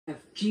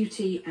of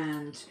duty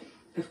and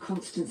of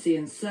constancy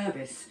and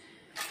service,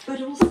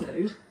 but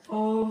also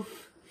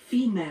of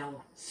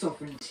female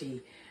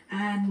sovereignty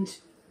and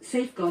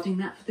safeguarding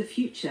that for the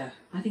future.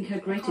 I think her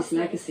greatest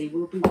legacy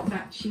will be the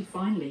fact she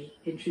finally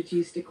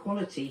introduced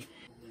equality.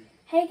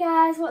 Hey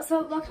guys, what's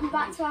up? Welcome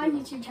back to our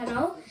YouTube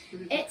channel.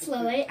 It's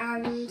Lily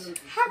and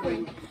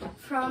Harry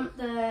from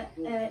the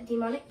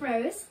Demonic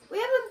Bros. We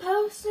haven't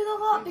posted a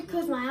lot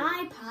because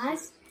my iPad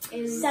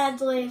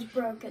sadly is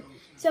broken.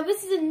 So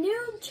this is a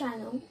new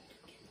channel.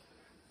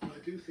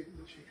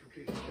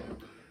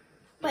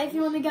 But if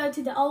you want to go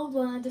to the old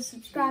one and just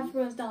subscribe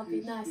for us, that would be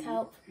a nice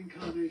help.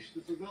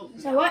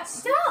 So let's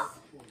start!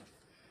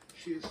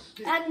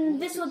 And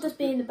this will just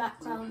be in the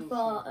background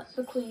for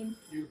the Queen.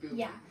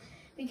 Yeah,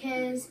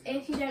 because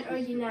if you don't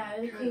already know,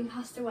 the Queen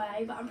passed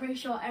away, but I'm pretty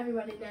sure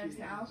everybody knows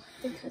now.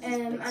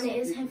 And it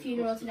is her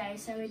funeral today,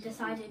 so we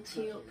decided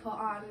to put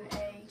on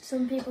a...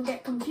 Some people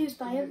get confused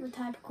by every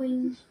type of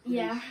Queen.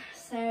 Yeah,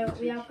 so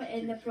we are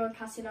putting the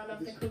broadcasting on of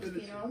the Queen's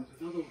funeral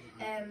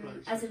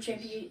as a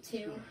tribute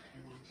to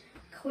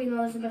Queen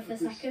Elizabeth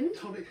II.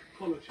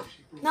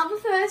 Not the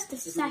first, the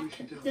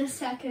second. The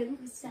second.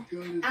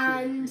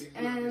 And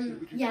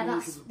yeah,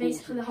 that's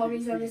basically the whole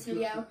reason of this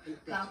video.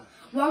 Well,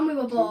 one, we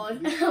were bored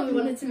and we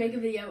wanted to make a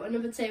video, and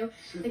number two,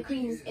 the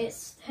Queen's,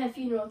 it's her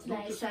funeral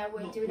today, so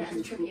we're doing it as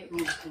a tribute.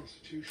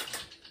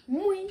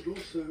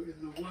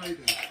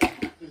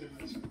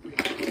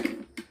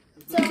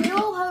 So we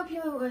all hope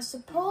you will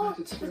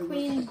support the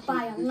Queen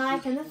by a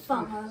like and a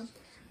follow.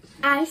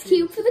 Ice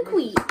Cube for the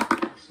Queen.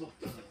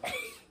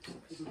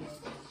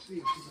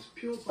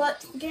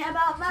 But forget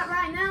about that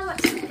right now,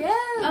 let's go!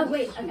 Oh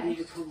wait, okay.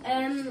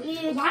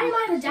 Why am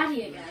I the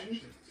daddy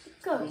again?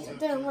 Because I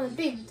don't want to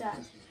be the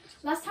dad.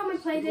 Last time we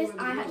played this,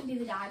 I had to be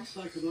the dad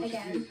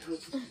again.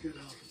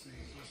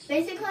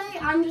 Basically,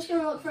 I'm just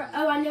going to look for...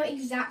 Oh, I know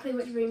exactly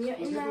which room you're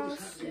in now.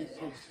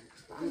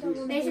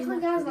 Basically,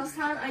 guys, last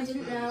time I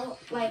didn't know,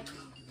 like,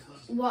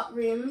 what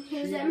room he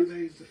was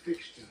in.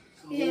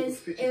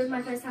 Because it was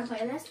my first time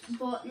playing this.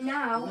 But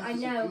now I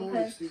know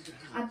because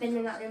I've been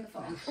in that room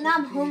before. And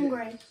I'm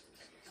hungry.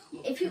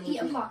 If you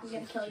eat a block, I'm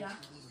going to kill you.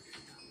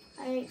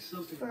 I ate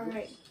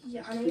for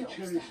Yeah, I know you're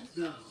upstairs.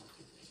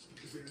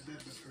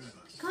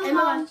 Come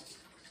on.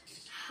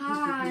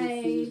 Hi,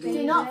 baby.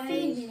 Do not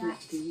feed me that.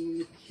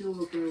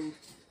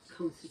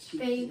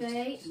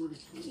 Baby,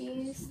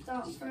 can you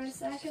stop for a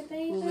second,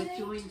 baby?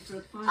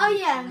 Oh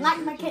yeah, like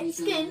my kit's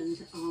skin.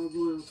 Our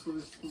royal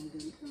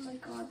correspondent. Oh my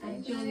god,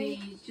 And baby.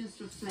 Johnny, just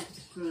reflect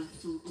for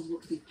us on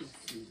what we've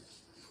just seen.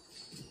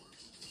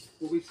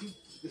 Well, we see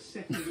the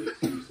second of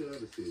two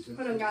services, and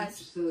Hold on,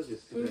 guys. each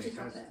service We need today to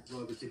drop has it.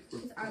 rather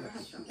different I don't know how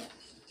to drop it.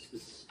 The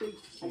state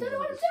I don't know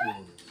what this I'm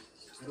morning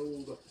had all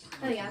the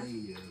There we go.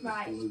 paraphernalia of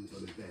Right.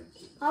 global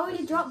events. How will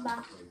you drop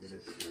that? Prime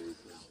ministers,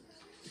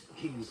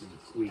 kings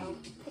and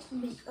queens. Pick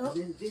me And up.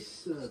 then this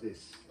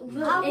service I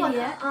Little want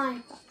idiot.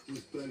 an iPad. was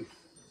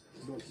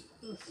both more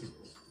personal,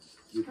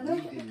 with I don't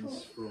get the readings call.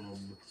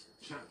 from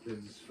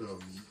chaplains from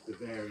the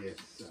various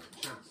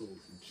chapels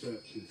and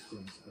churches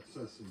from a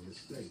personal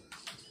estate,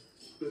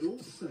 but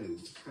also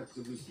had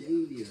the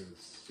regalia of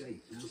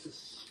state, and this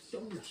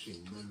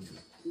astonishing moment,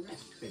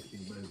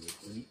 breathtaking moment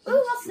when he Ooh,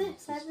 what's entered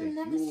this? the I've state.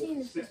 never Your seen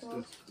this scepter,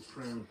 before. the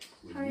crown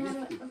were Harry, how do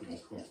I... lifted from Okay,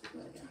 the coffin,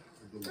 there we go.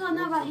 and the Oh, no,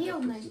 that wonderful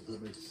healed me. efforts of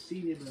the most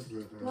senior member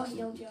of our What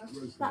household healed you? was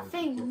broken That out of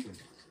thing. the coffin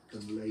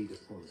and laid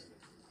upon it.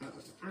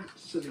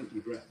 Absolutely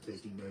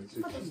breathtaking moment.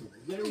 So two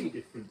very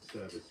different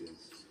services,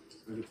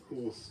 and of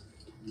course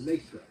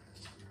later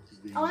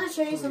the I want to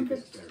show you something.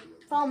 private burial,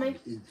 Follow me.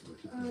 intimate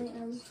I of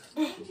am.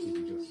 just to the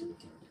family.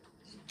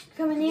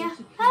 Come in here.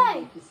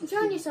 Hey, I'm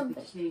showing you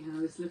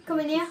something. Come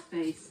in here.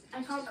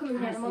 I can't come in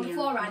here, I'm on the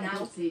floor right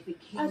now.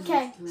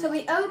 Okay, so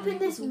we open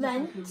this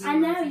vent. I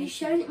know, you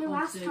showed it me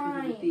last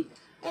time.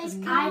 It's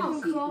I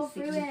calm. can crawl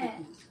through it.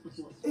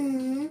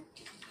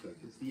 So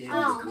it's the end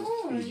Oh. of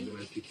what's been the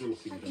most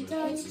exhausting Okay,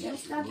 dimension It's of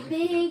just my a life.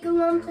 big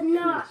lump of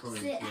nuts.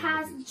 It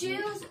has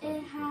juice,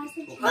 it has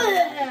the juice.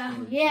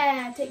 Ugh,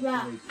 yeah, take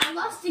that. I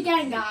lost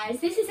again,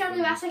 guys. This is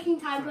only my second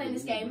time playing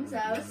this game,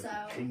 so.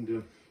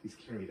 Kingdom. He's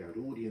carried out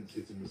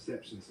audiences and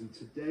receptions, and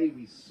today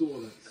we saw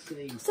that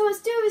same. So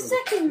let's do a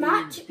second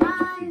match,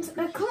 and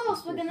of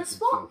course we're gonna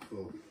swap.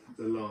 For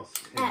the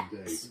last 10 X.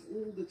 days,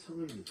 all the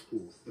time, of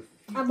course. The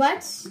And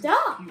let's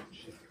start.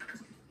 future.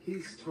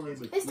 His time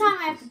of This time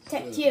I have to greatest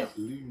protect service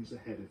looms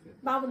ahead of him.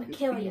 But I want to It's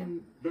kill been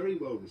you. very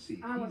well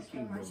received. I want He's to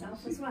kill been well myself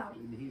as received, well.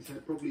 and he's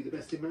had probably the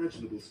best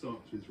imaginable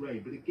start to his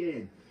reign. But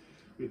again,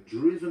 we're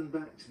driven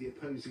back to the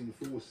opposing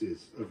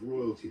forces of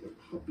royalty, the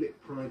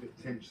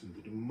public-private tension,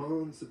 the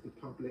demands of the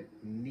public,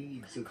 the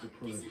needs of the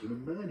private,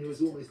 and a man who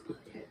is almost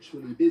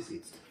perpetually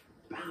busy.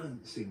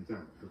 Balancing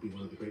that will be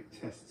one of the great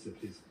tests of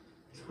his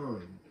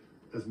time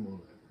as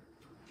monarch.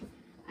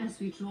 As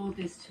we draw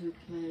this to a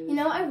close, You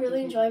know what I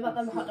really enjoy about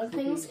them hot dog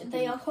things?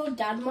 They are called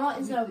Dad Mart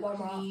instead of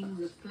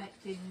Walmart.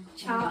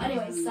 Ciao.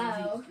 Anyway,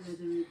 so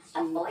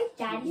avoid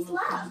Daddy's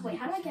love. Wait,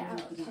 how do I get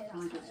out? Okay,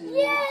 that's fine.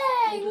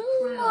 Yay!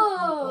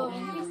 Love!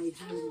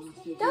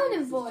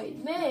 Don't avoid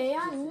me.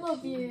 I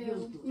love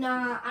you.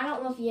 Nah, I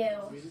don't love you.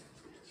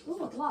 Ooh,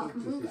 what? I'm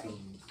Focus hungry. is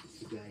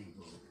on today,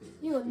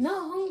 Margaret. You are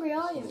not hungry,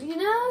 are you? You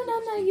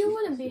know, no, you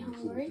wouldn't be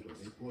hungry.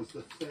 It was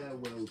the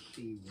farewell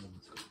she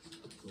wanted.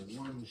 The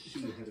one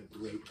she had a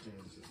great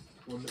hand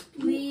in. One that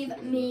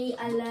Leave me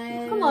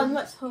alone. Come on,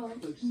 let's hug.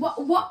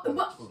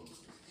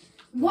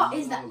 What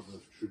is that? Love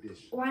of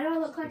tradition, Why do I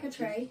look like a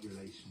tree?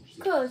 relationship,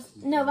 'Cause,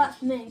 no,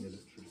 that's me. military.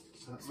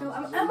 So,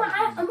 oh my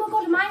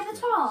god, am I at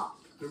the top?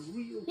 The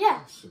real Yeah.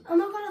 passion Oh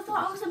my god, I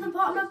thought I was at the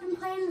bottom. I've been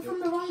playing from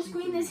the wrong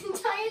screen this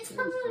entire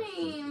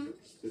time.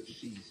 that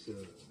she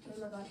served. Oh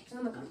my god,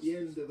 oh my god. At the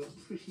end of a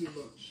pretty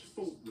much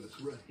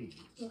faultless reign,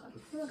 Oh my god,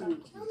 oh my a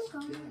god, faultless oh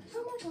my god, day,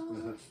 oh where my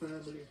her god.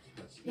 family,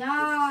 her people,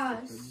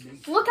 Yes. her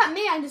nation Look at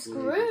me, I just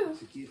were grew. able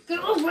to give Get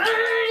her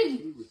away!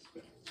 due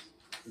respect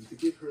and to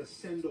give her a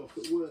send-off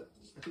that were,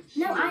 I think, No,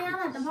 she I wanted am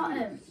at to the see.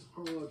 bottom. It's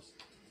hard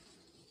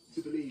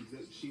to believe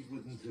that she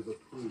wouldn't have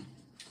approved.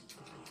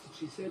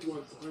 She said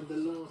once, "I'm the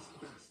last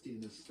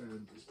bastion of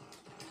standard."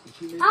 And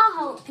she meant I'll to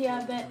help you a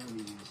uphold bit.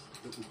 values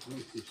that the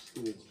British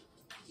thought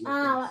were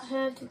Ow, best that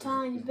hurt a for her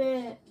tiny people.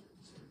 bit.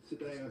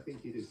 Today, I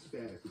think it is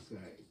fair to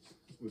say,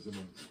 was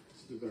amongst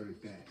the very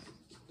best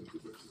of the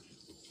British.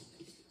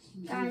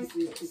 Guys,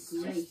 it's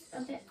just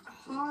a bit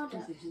harder.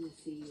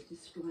 Hennessy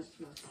described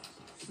for us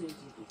so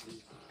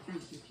vividly.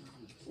 Thank you,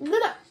 Johnny.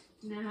 Look at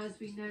Now, as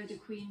we know, the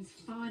Queen's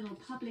final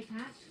public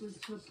act was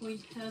to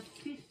appoint her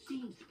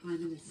 15th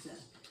Prime Minister.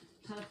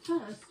 Her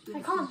first, I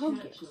can't Winston hug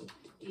you. Churchill,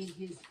 in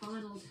his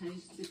final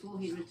toast before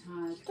he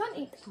retired, Don't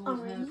eat called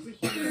her orange.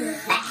 Britain's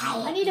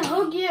I need to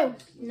hug you.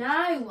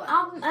 No.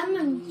 I'm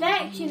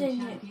invested in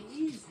you. champion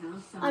is how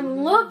some I'm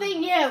women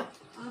loving you.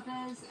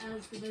 others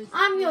as the most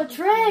I'm your powerful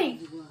tree. in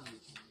the world.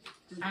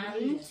 The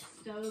And leader,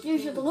 stoical, you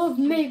should love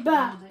me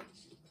back.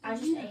 I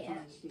just ate it.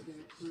 unifying figure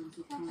at times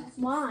of crisis.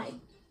 Why?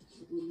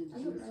 The woman I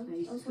don't know. whose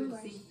face I was could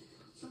hungry. seem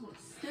somewhat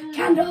stern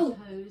Candle! in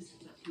pose,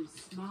 but whose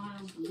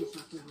smile lit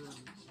up a room.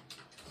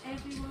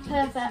 Everyone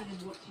Perfect. listening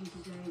and watching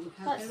today will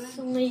have That's their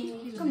own sweet.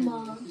 particular Come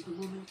memories on. of the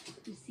woman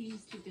who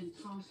seems to have been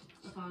part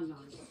of our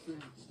lives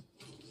forever.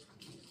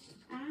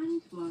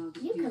 And while the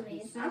You Queen can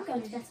leave. I'm herself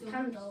going to may get a be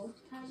candle.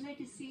 gone, her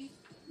legacy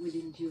will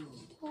endure.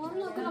 Well, I'm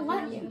not gonna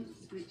let you. Values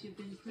which have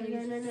been No,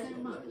 praised no, no, so no,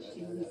 much no,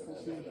 in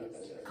recent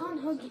days. Can't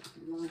hug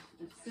you. Life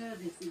of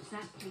service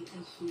exactly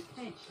as she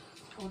pledged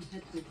on her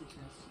 21st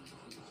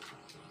birthday.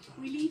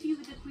 We leave you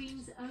with the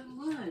Queen's own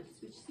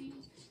words, which seem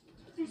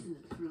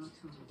resonant for our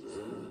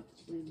times.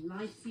 When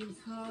life seems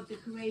hard, the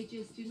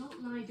courageous do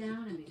not lie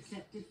down and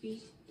accept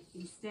defeat.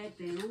 Instead,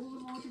 they're all the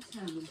more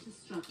determined to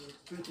struggle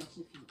for a better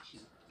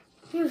future.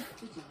 Phew.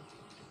 Goodbye.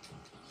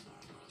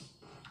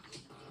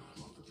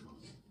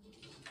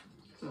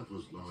 That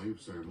was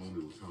live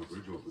ceremonial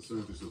coverage of the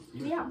service of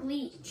Give me that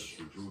bleach.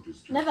 St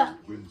George's Church Never.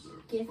 in Windsor.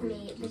 Give Queen me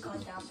the Elizabeth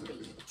goddamn II.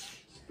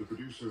 bleach. The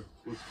producer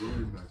was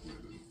Brian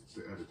Macmillan,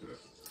 the editor.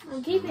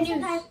 I'm keeping It's you.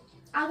 okay.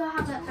 I'll go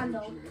have The that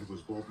candle. engineer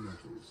was Bob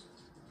Nettles.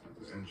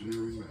 And the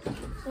engineering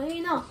manager, No,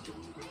 you're not. John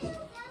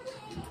Bell.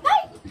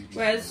 Hey! The BBC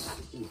Where's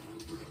audio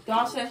production.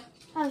 Darcy?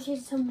 Oh,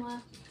 she's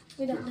somewhere.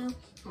 We don't know.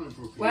 Time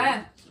for a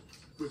Where?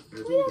 with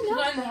Evan We don't She's know.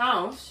 not in the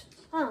house.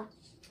 Oh,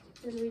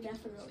 Then we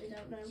definitely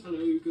don't know.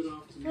 Hello, good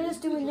afternoon. we're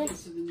just doing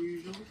this. Better than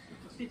usual.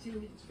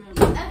 Fitting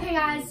very Okay,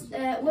 guys,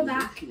 we're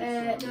back.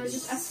 There was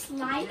just a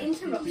slight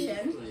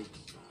interruption.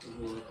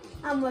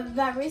 And we're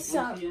very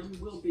sorry. 1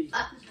 PM will be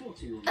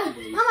reporting on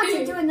I'm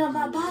actually doing not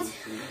that bad.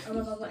 Oh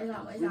my god, what is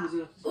that? What is that?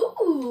 Windsor.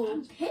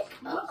 Ooh, pick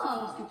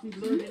up.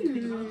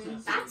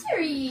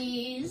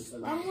 Batteries.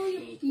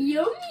 Oh,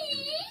 yummy.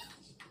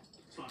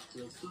 But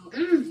we'll start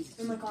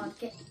Oh my god,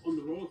 get. on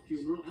the royal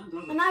funeral and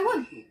other And I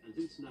won. national and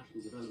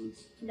international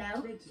developments.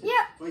 No. Read today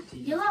Yeah. by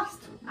TV. You lost.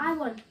 I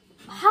won.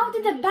 How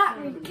did the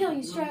battery kill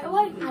you straight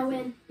away? I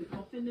win. The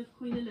coffin of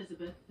Queen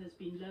Elizabeth has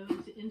been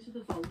lowered into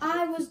the vault.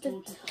 I of was St the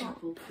George's top.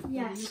 Chapel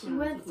Yes, within you the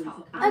were grounds the of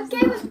top. Windsor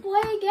Okay, let's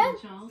play again.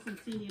 Charles and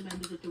senior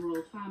members of the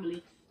royal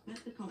family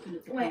met the coffin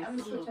at the Wait, I'm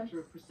castle switching. after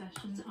a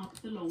procession up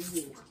the long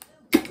walk.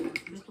 There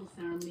was little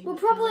ceremony. We'll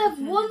was probably held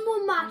have one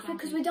more match attended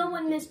because we don't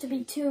want this to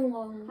be too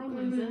long. From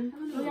Windsor,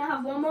 We're gonna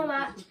have one more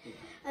match.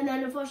 And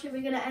then, unfortunately,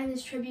 we're going to end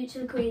this tribute to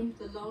the Queen.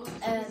 The last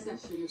Um,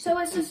 procession of so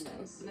let's just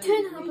slowly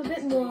turn it up a made bit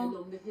its way more.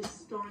 along the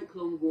historic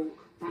long walk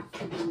back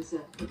to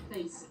Windsor, the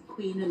place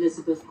Queen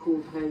Elizabeth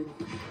called home.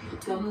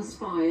 Guns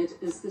fired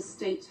as the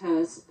state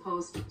hearse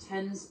passed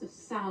tens of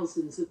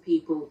thousands of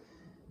people.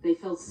 They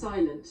fell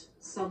silent,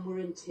 some were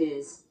in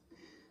tears.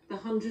 The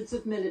hundreds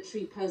of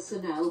military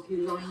personnel who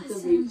lined the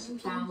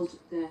route bowed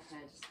their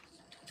heads.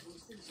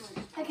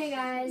 Okay,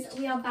 guys,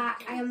 we are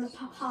back. I am the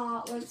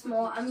papa once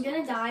more. I'm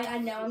going to die. I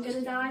know I'm going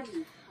to die.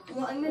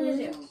 What I'm going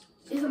to do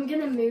is I'm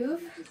going to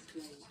move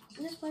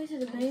This place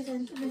is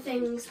amazing. the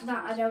things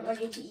that I don't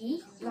want you to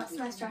eat. That's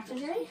my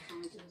strategy.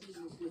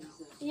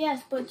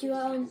 Yes, but you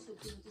aren't.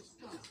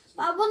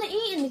 But I want to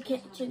eat in the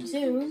kitchen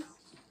soon.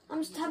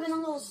 I'm just having a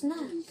little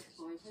snack.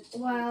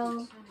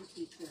 Well,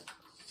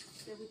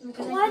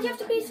 Why do you have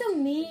to be so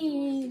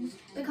mean?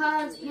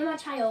 because you're my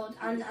child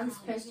and I'm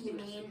supposed to be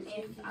mean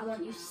if I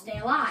want you to stay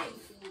alive.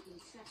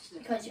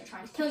 Because you're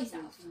trying to kill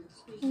yourself.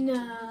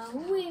 No,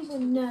 we will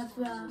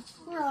never.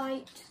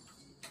 Right.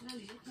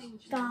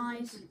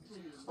 Guys.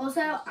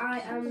 Also,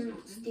 I am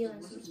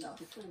stealing some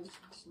stuff.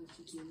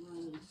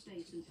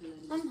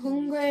 I'm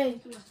hungry.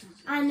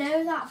 I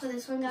know that for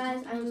this one,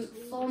 guys, I'm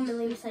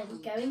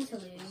 4,000,000% going to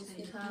lose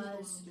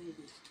because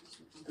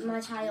my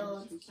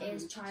child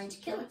is trying to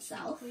kill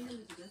itself.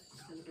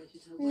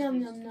 Nom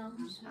nom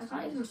nom. I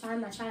can't even find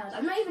my child.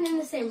 I'm not even in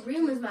the same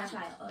room as my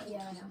child. Oh,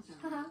 yeah, I know.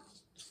 Haha.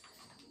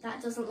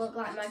 That doesn't look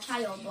like my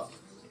child, but...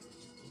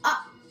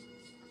 Ah!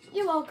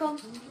 You're welcome.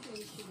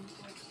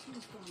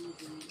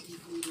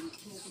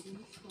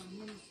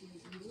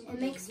 It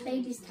makes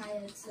babies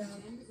tired, so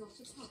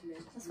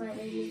that's why it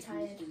made me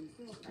tired.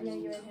 I know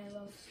you're in here,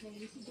 love.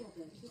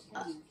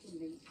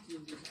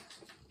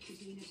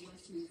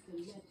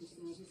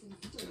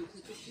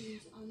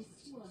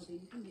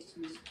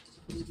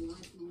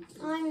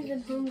 I'm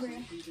even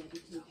hungry.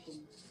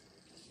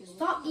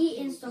 Stop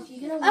eating stuff,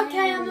 you're gonna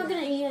Okay, I'm not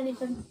gonna eat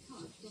anything.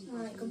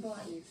 Alright, good boy.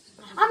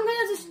 I'm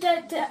gonna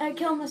just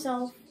kill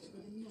myself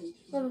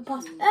with a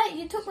plastic. Hey,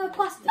 you took my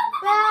plastic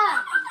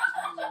back!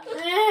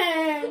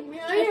 Hey,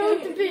 I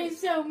want to be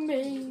so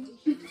mean.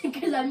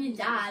 Because I'm your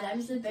dad,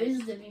 I'm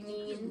supposed to be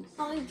mean.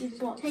 I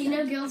did what? Hey,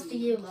 no girls for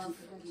you, love.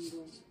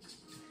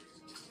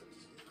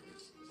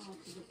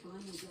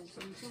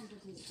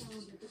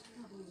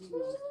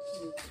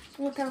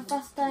 Look how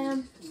fast I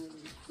am.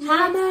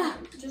 Hammer!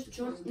 Just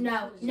jump.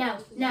 No, no,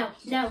 no,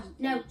 no,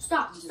 no.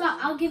 Stop,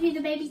 stop. I'll give you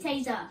the baby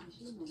taser.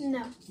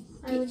 No,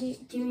 I already.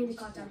 Give me the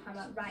goddamn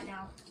hammer right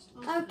now.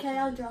 Okay,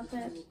 I'll drop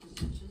it.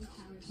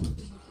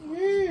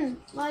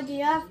 Why do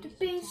you have to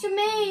be so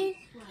mean?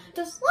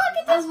 Just look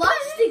at I this.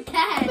 lost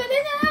again.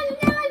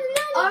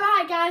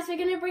 Alright guys, we're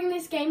going to bring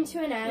this game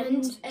to an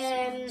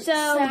end.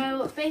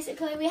 So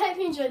basically, we hope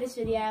you enjoyed this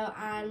video.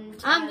 And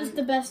I'm just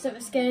the best at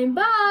this game.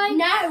 Bye!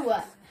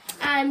 No!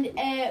 And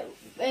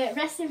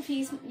rest in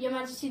peace, Your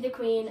Majesty the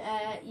Queen.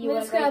 You We're were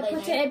just a going great to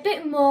put lady. it a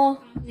bit more.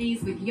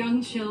 These with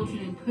young children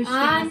in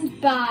pushchairs,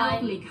 And bye.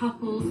 elderly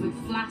couples with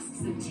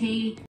flasks of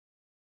tea.